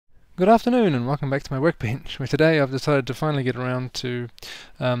Good afternoon and welcome back to my workbench, where today I've decided to finally get around to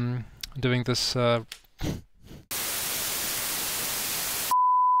doing this Good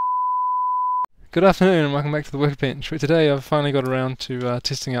afternoon and welcome back to the workbench, where today I've finally got around to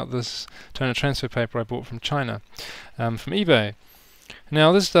testing out this toner transfer paper I bought from China, from eBay.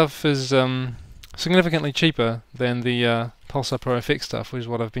 Now this stuff is significantly cheaper than the PulsarProFX stuff, which is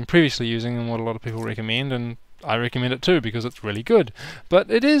what I've been previously using and what a lot of people recommend, and I recommend it too because it's really good.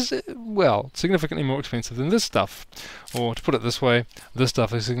 But it is, well, significantly more expensive than this stuff. Or to put it this way, this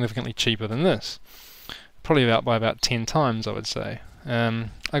stuff is significantly cheaper than this. Probably by about 10 times, I would say. I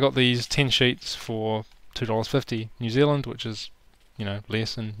got these 10 sheets for $2.50 New Zealand, which is, you know,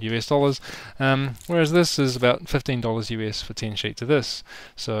 less in US dollars. Whereas this is about $15 US for 10 sheets of this.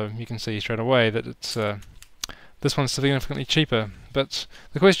 So you can see straight away that it's this one's significantly cheaper. But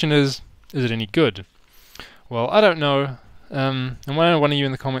the question is it any good? Well, I don't know, and one of you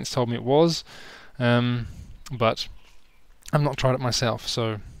in the comments told me it was, but I've not tried it myself,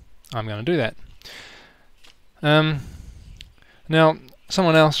 so I'm going to do that. Now,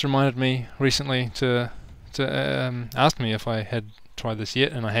 someone else reminded me recently to ask me if I had tried this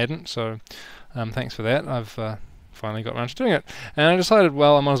yet, and I hadn't, so thanks for that. I've finally got around to doing it, and I decided,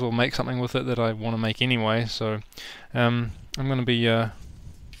 well, I might as well make something with it that I want to make anyway, so I'm going to be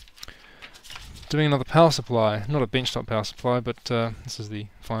doing another power supply, not a benchtop power supply, but this is the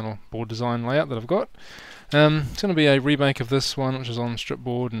final board design layout that I've got. It's going to be a remake of this one, which is on strip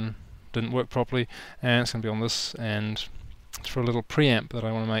board and didn't work properly, and it's going to be on this, and it's for a little preamp that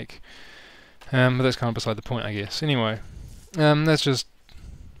I want to make, but that's kind of beside the point, I guess. Anyway, that's just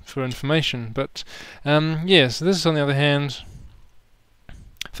for information, but yeah, so this on the other hand,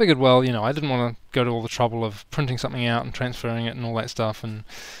 figured, well, you know, I didn't want to go to all the trouble of printing something out and transferring it and all that stuff, and,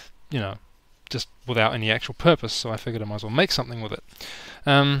 you know, just without any actual purpose, so I figured I might as well make something with it.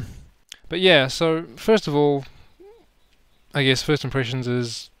 But yeah, so first of all, I guess first impressions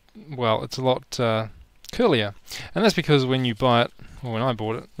is, well, it's a lot curlier, and that's because when you buy it, or when I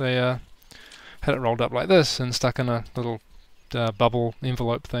bought it, they had it rolled up like this and stuck in a little bubble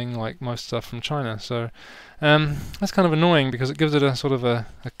envelope thing like most stuff from China, so that's kind of annoying because it gives it a sort of a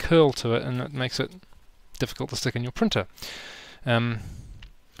curl to it, and it makes it difficult to stick in your printer.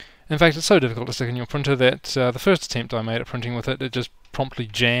 In fact, it's so difficult to stick in your printer that the first attempt I made at printing with it, it just promptly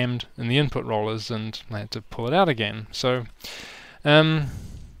jammed in the input rollers and I had to pull it out again. So, yeah,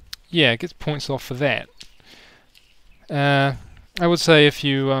 it gets points off for that. I would say if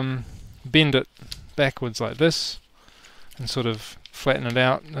you bend it backwards like this and sort of flatten it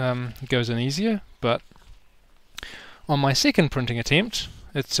out, it goes in easier, but on my second printing attempt,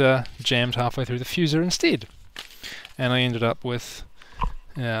 it's jammed halfway through the fuser instead. And I ended up with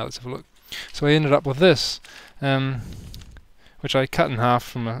let's have a look. So I ended up with this, which I cut in half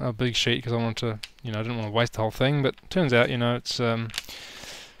from a big sheet because I wanted to, you know, I didn't want to waste the whole thing. But turns out, you know, it's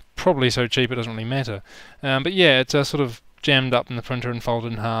probably so cheap it doesn't really matter. But yeah, it's sort of jammed up in the printer and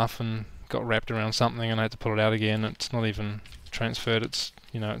folded in half and got wrapped around something, and I had to pull it out again. It's not even transferred. It's,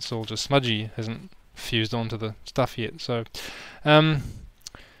 you know, it's all just smudgy. Hasn't fused onto the stuff yet. So that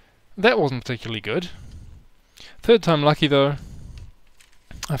wasn't particularly good. Third time lucky though.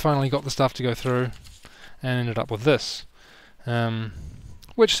 I finally got the stuff to go through and ended up with this,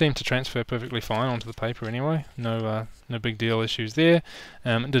 which seemed to transfer perfectly fine onto the paper anyway. No big deal issues there.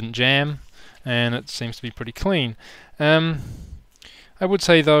 It didn't jam, and it seems to be pretty clean. I would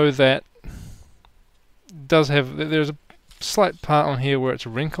say though that there's a slight part on here where it's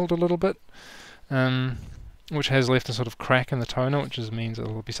wrinkled a little bit, which has left a sort of crack in the toner, which means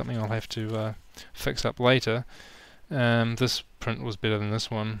it'll be something I'll have to fix up later. This print was better than this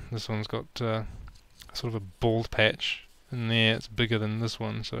one. This one's got sort of a bald patch in there. It's bigger than this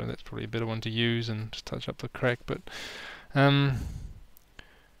one, so that's probably a better one to use and just touch up the crack. But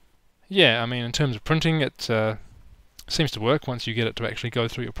yeah, I mean, in terms of printing, it seems to work once you get it to actually go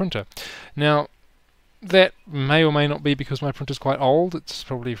through your printer. Now, that may or may not be because my printer's quite old. It's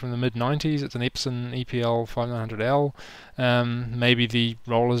probably from the mid-90s. It's an Epson EPL 5900L. Maybe the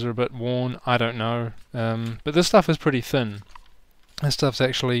rollers are a bit worn. I don't know. But this stuff is pretty thin. This stuff's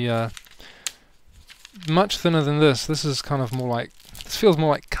actually much thinner than this. This is kind of more like, this feels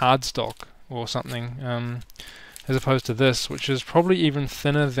more like cardstock or something, as opposed to this, which is probably even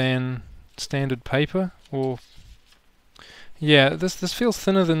thinner than standard paper. Or yeah, this feels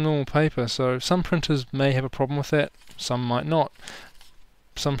thinner than normal paper, so some printers may have a problem with that, some might not.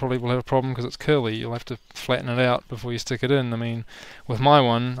 Some probably will have a problem because it's curly. You'll have to flatten it out before you stick it in. I mean, with my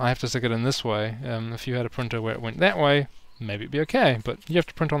one, I have to stick it in this way. If you had a printer where it went that way, maybe it'd be okay, but you have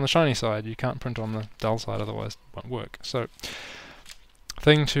to print on the shiny side. You can't print on the dull side, otherwise it won't work. So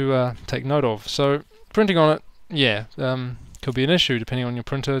thing to take note of. So printing on it, yeah, could be an issue depending on your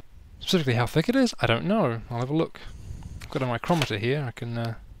printer. Specifically how thick it is, I don't know. I'll have a look. I've got a micrometer here, I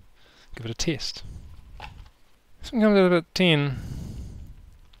can give it a test. This one comes out about 10.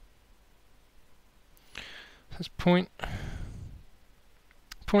 That's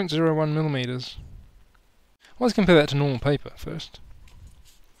 0.01 millimeters. Well, let's compare that to normal paper first.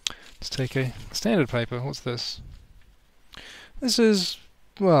 Let's take a standard paper. What's this? This is,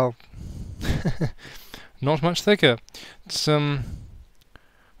 well, not much thicker. It's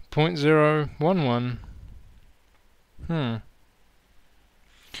 0.011.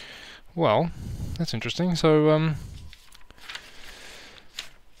 Well, that's interesting. So,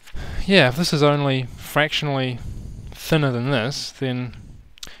 yeah, if this is only fractionally thinner than this, then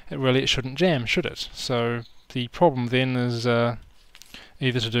it shouldn't jam, should it? So the problem then is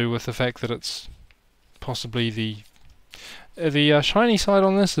either to do with the fact that it's possibly the shiny side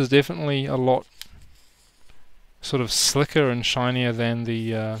on this is definitely a lot sort of slicker and shinier than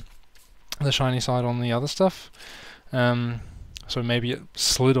the shiny side on the other stuff. So maybe it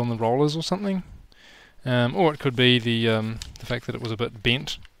slid on the rollers or something, or it could be the fact that it was a bit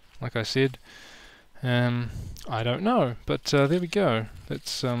bent, like I said. I don't know, but there we go.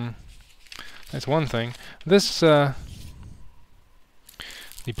 That's one thing. This the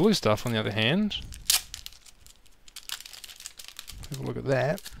blue stuff, on the other hand. Have a look at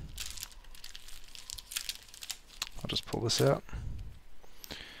that. I'll just pull this out.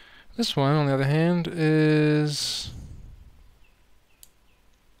 This one, on the other hand, is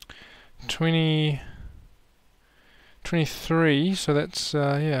 23, so that's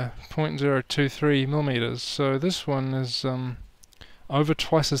yeah, 0.023 millimeters. So this one is over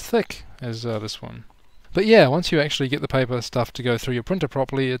twice as thick as this one. But yeah, once you actually get the paper stuff to go through your printer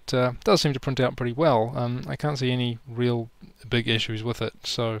properly, it does seem to print out pretty well. I can't see any real big issues with it,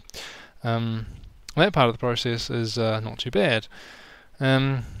 so that part of the process is not too bad.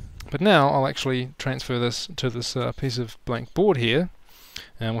 But now I'll actually transfer this to this piece of blank board here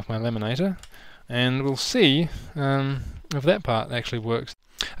with my laminator, and we'll see if that part actually works.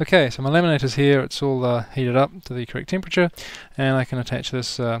 Okay, so my laminator's here, it's all heated up to the correct temperature, and I can attach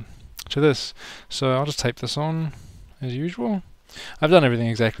this to this. So I'll just tape this on as usual. I've done everything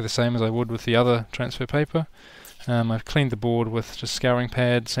exactly the same as I would with the other transfer paper. I've cleaned the board with just scouring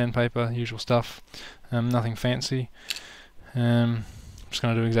pad, sandpaper, usual stuff, nothing fancy. I'm just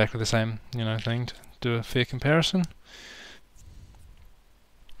going to do exactly the same thing to do a fair comparison.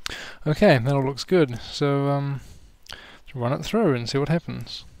 Okay, that all looks good, so let's run it through and see what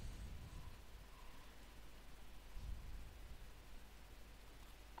happens.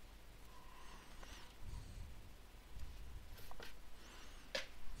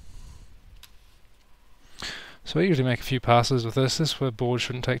 So I usually make a few passes with this. This board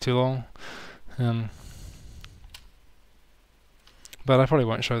shouldn't take too long. But I probably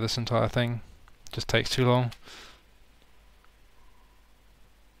won't show this entire thing. It just takes too long.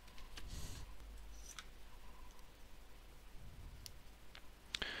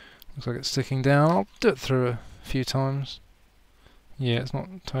 Looks like it's sticking down. I'll do it through a few times. Yeah, it's not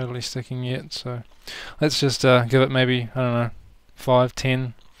totally sticking yet, so let's just give it maybe, I don't know, 5,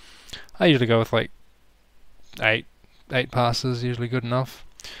 10. I usually go with like 8 passes, usually good enough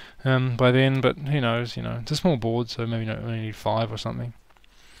by then, but who knows, it's a small board, so maybe you only need 5 or something.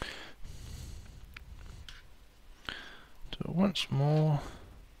 Do it once more.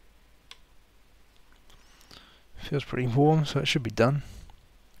 Feels pretty warm, so it should be done.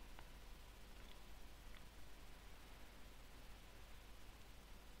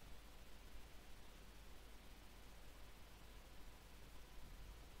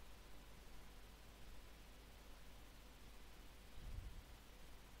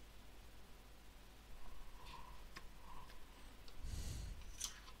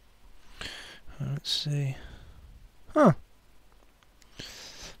 Let's see. Huh.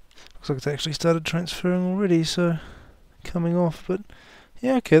 Looks like it's actually started transferring already, so coming off, but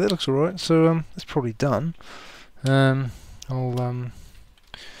yeah, okay, that looks alright. So that's probably done. I'll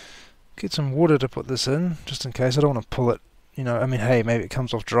get some water to put this in, just in case. I don't want to pull it, I mean, hey, maybe it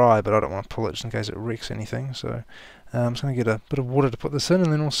comes off dry, but I don't want to pull it just in case it wrecks anything. So I'm just going to get a bit of water to put this in,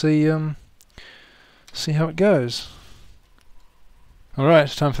 and then we'll see how it goes. Alright,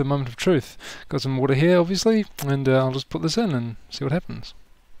 time for the moment of truth. Got some water here, obviously, and I'll just put this in and see what happens.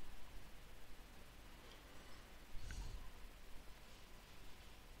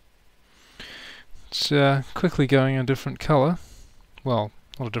 It's quickly going a different colour. Well,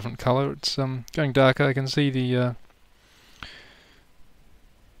 not a different colour, it's going darker. I can see the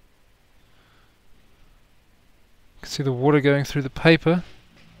see the water going through the paper,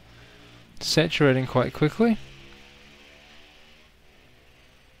 saturating quite quickly.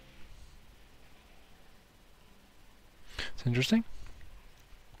 It's interesting.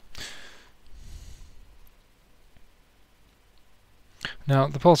 Now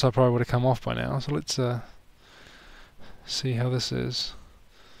the Pulsar probably would have come off by now, so let's see how this is.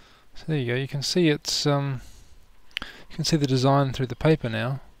 So there you go. You can see it's you can see the design through the paper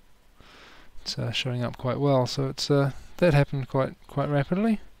now. It's showing up quite well. So it's that happened quite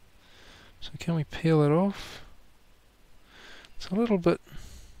rapidly. So can we peel it off? It's a little bit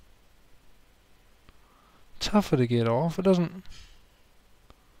tougher to get off. It doesn't.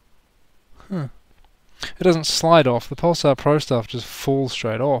 It doesn't slide off. The Pulsar Pro stuff just falls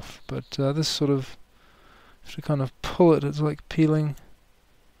straight off. But this sort of, if you kind of pull it, it's like peeling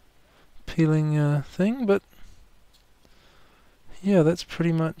thing. But yeah, that's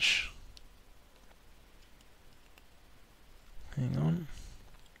pretty much. Hang on.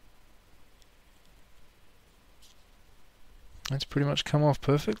 That's pretty much come off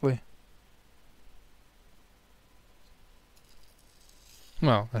perfectly.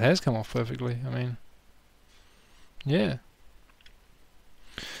 Well, it has come off perfectly. I mean, yeah.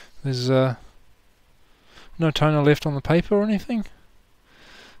 There's no toner left on the paper or anything.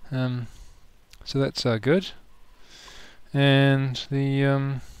 So that's good. And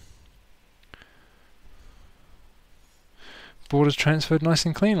the board is transferred nice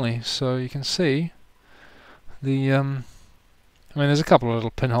and cleanly. So you can see the I mean, there's a couple of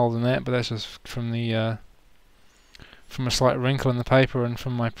little pinholes in that, but that's just from the from a slight wrinkle in the paper and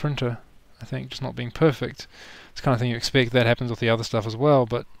from my printer, I think, just not being perfect. It's the kind of thing you expect. That happens with the other stuff as well.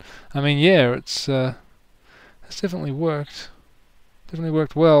 But I mean, yeah, it's definitely worked. Definitely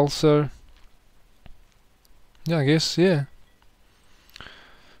worked well. So yeah, I guess, yeah.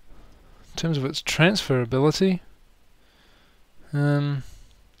 In terms of its transferability,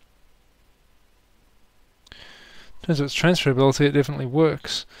 it definitely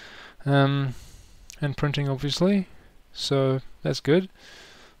works. And printing, obviously. So that's good.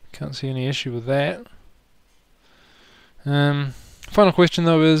 Can't see any issue with that. Final question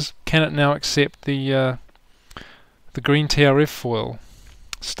though is, can it now accept the green TRF foil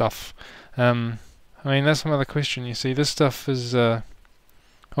stuff? I mean, that's another question. You see, this stuff is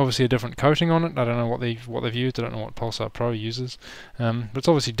obviously a different coating on it. I don't know what they've used. I don't know what Pulsar Pro uses. But it's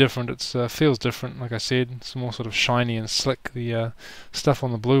obviously different. It feels different. Like I said, it's more sort of shiny and slick. The stuff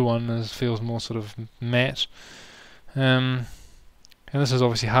on the blue one feels more sort of matte. And this is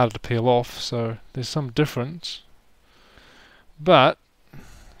obviously harder to peel off, so there's some difference. But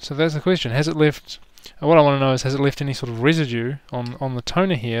so that's the question: has it left? What I want to know is, has it left any sort of residue on the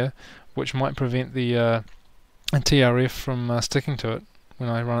toner here, which might prevent the TRF from sticking to it when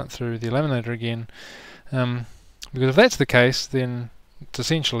I run it through the laminator again? Because if that's the case, then it's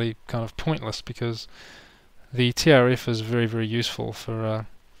essentially kind of pointless, because the TRF is very, very useful for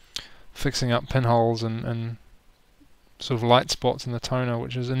fixing up pinholes and sort of light spots in the toner,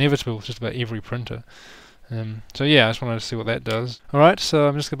 which is inevitable with just about every printer. So yeah, I just wanted to see what that does. Alright, so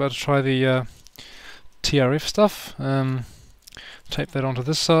I'm just about to try the TRF stuff. Tape that onto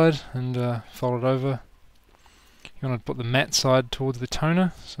this side and fold it over. You want to put the matte side towards the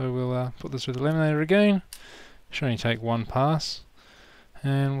toner, so we'll put this through the laminator again. Should only take one pass,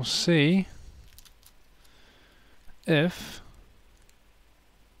 and we'll see if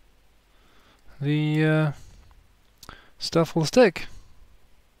the stuff will stick.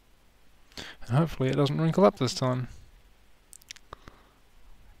 And hopefully it doesn't wrinkle up this time.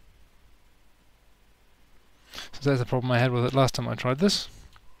 So that's the problem I had with it last time I tried this.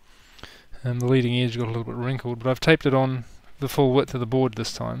 And the leading edge got a little bit wrinkled, but I've taped it on the full width of the board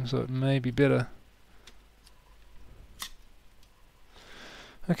this time, so it may be better.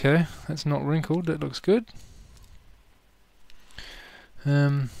 Okay, that's not wrinkled, that looks good.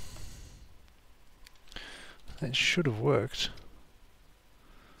 That should have worked.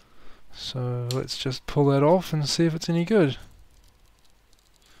 So let's just pull that off and see if it's any good.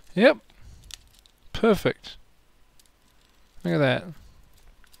 Yep, perfect. Look at that.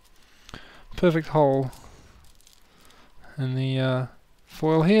 Perfect hole in the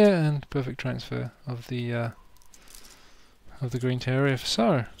foil here, and perfect transfer of the green TRF.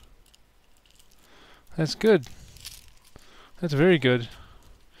 So that's good. That's very good.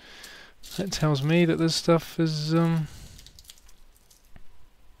 That tells me that this stuff is working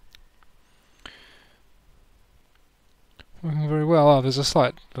very well. Oh, there's a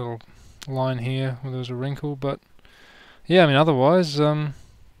slight little line here where there's a wrinkle, but yeah, I mean, otherwise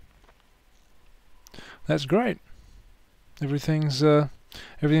that's great. Everything's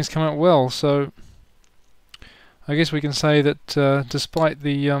come out well. So I guess we can say that despite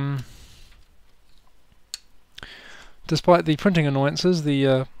the printing annoyances,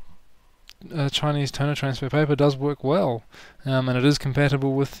 the Chinese toner transfer paper does work well, and it is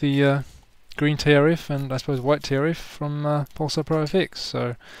compatible with the green TRF and I suppose white TRF from PulsarProFX.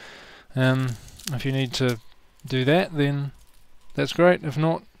 So if you need to do that, then that's great. If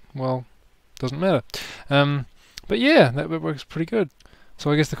not, well, doesn't matter. But yeah, that works pretty good. So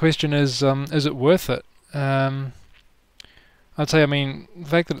I guess the question is it worth it? I'd say, I mean, the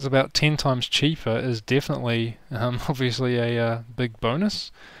fact that it's about 10 times cheaper is definitely obviously a big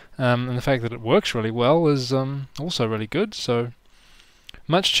bonus. And the fact that it works really well is also really good. So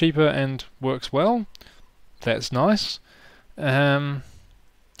much cheaper and works well. That's nice.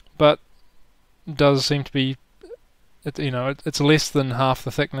 But does seem to be, it's less than half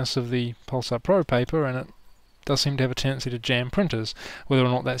the thickness of the Pulsar Pro paper, and it does seem to have a tendency to jam printers. Whether or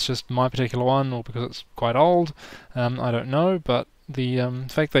not that's just my particular one or because it's quite old, I don't know. But the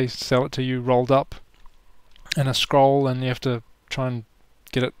fact they sell it to you rolled up in a scroll and you have to try and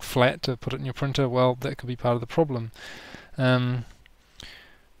get it flat to put it in your printer, well, that could be part of the problem.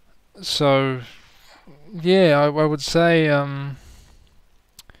 So yeah, I would say,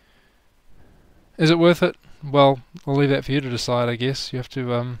 is it worth it? Well, I'll leave that for you to decide, I guess. You have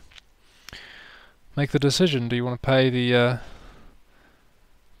to make the decision. Do you want to pay the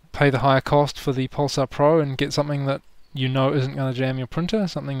higher cost for the Pulsar Pro and get something that you know isn't going to jam your printer,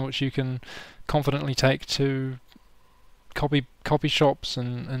 something which you can confidently take to copy shops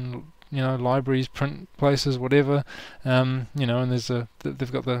and libraries, print places, whatever, and there's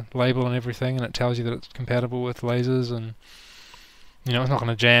they've got the label and everything, and it tells you that it's compatible with lasers, and it's not going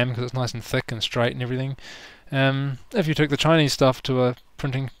to jam because it's nice and thick and straight and everything. If you took the Chinese stuff to a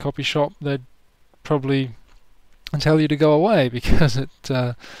printing copy shop, they'd probably tell you to go away because it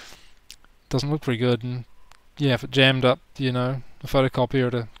doesn't look very good, and yeah, if it jammed up, a photocopier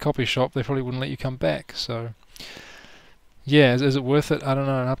at a copy shop, they probably wouldn't let you come back. So yeah, is it worth it? I don't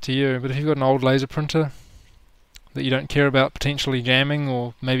know, up to you. But if you've got an old laser printer that you don't care about potentially jamming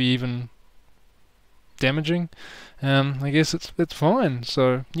or maybe even damaging, I guess it's fine.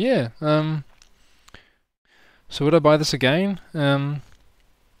 So yeah, so would I buy this again? Not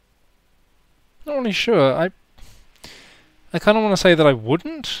really sure. I kind of want to say that I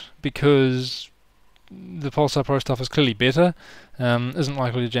wouldn't, because the Pulsar Pro stuff is clearly better, isn't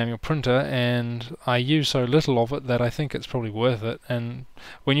likely to jam your printer, and I use so little of it that I think it's probably worth it. And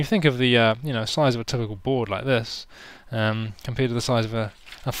when you think of the size of a typical board like this, compared to the size of a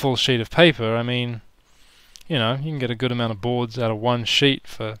full sheet of paper, I mean, you can get a good amount of boards out of one sheet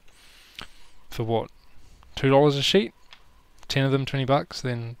for what, $2 a sheet? 10 of them, $20.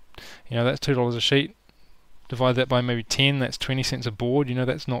 Then that's $2 a sheet. Divide that by maybe 10, that's 20 cents a board.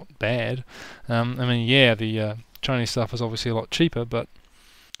 That's not bad. I mean, yeah, the Chinese stuff is obviously a lot cheaper, but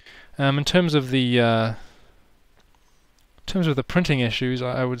in terms of the printing issues,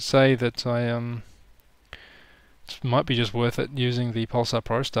 I would say that it might be just worth it using the Pulsar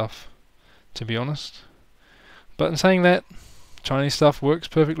Pro stuff, to be honest. But in saying that, Chinese stuff works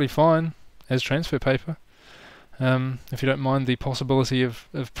perfectly fine as transfer paper, if you don't mind the possibility of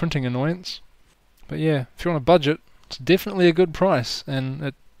printing annoyance. But yeah, if you're on a budget, it's definitely a good price, and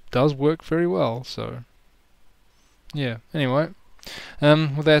it does work very well. So yeah, anyway,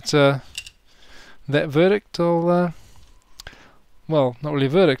 with that verdict, I'll well, not really a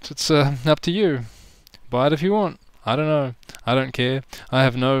verdict, it's up to you. Buy it if you want. I don't know. I don't care. I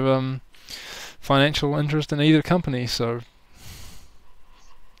have no financial interest in either company, so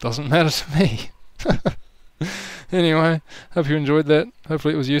doesn't matter to me. Anyway, hope you enjoyed that.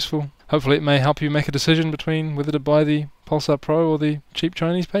 Hopefully it was useful. Hopefully it may help you make a decision between whether to buy the Pulsar Pro or the cheap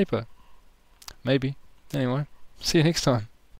Chinese paper. Maybe. Anyway, see you next time.